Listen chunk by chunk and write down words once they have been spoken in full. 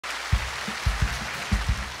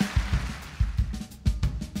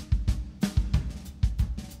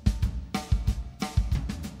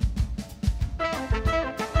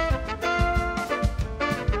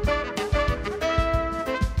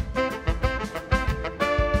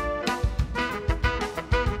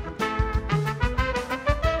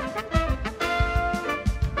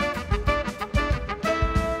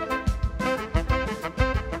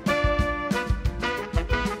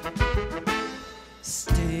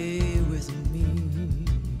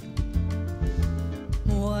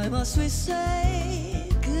must we say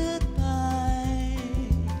goodbye?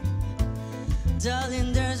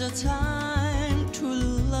 Darling, there's a time to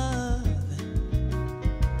love,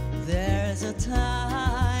 there's a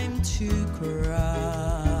time to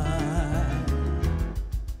cry.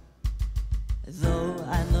 Though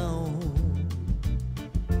I know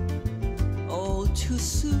all too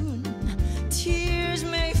soon tears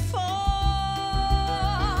may fall,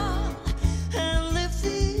 and live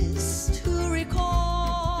this to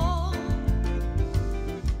recall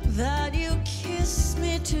that you kissed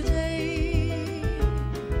me today.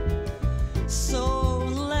 So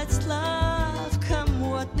let's love come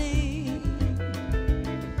what may,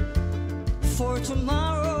 for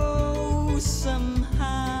tomorrow somehow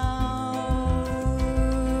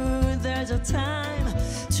there's a time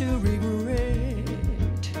to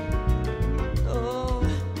regret. Oh,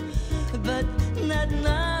 but not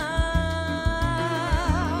now.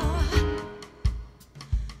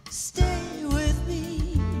 Stay with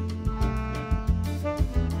me,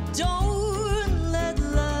 don't let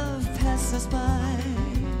love pass us by.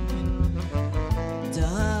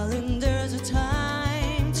 Darling, there's a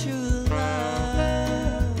time to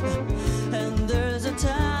love, and there's a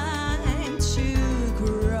time to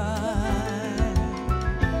cry.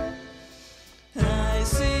 I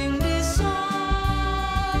sing this song,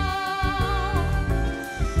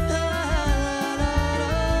 la, la, la,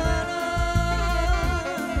 la, la, la, la,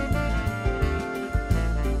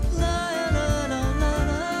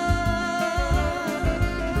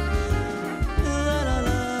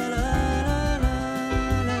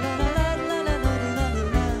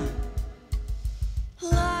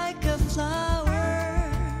 like a flower,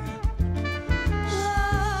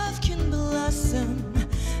 love can blossom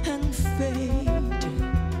and fade.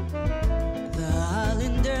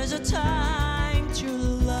 Darling, there's a time to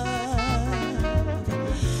love,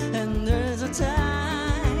 and there's a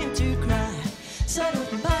time to cry.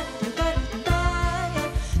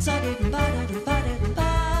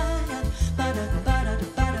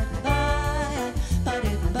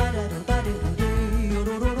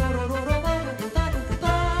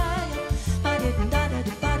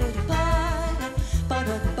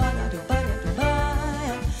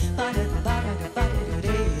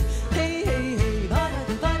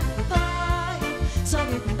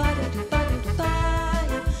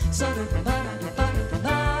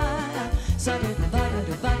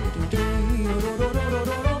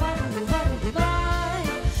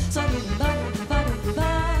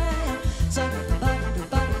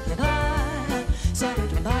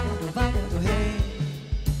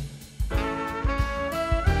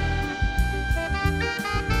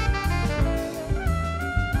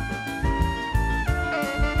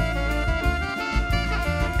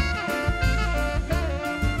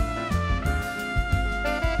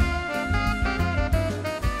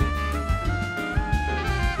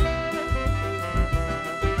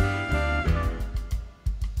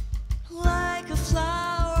 Like a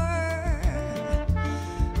flower,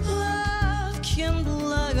 love can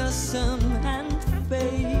blossom and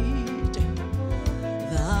fade.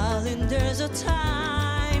 Darling, there's a time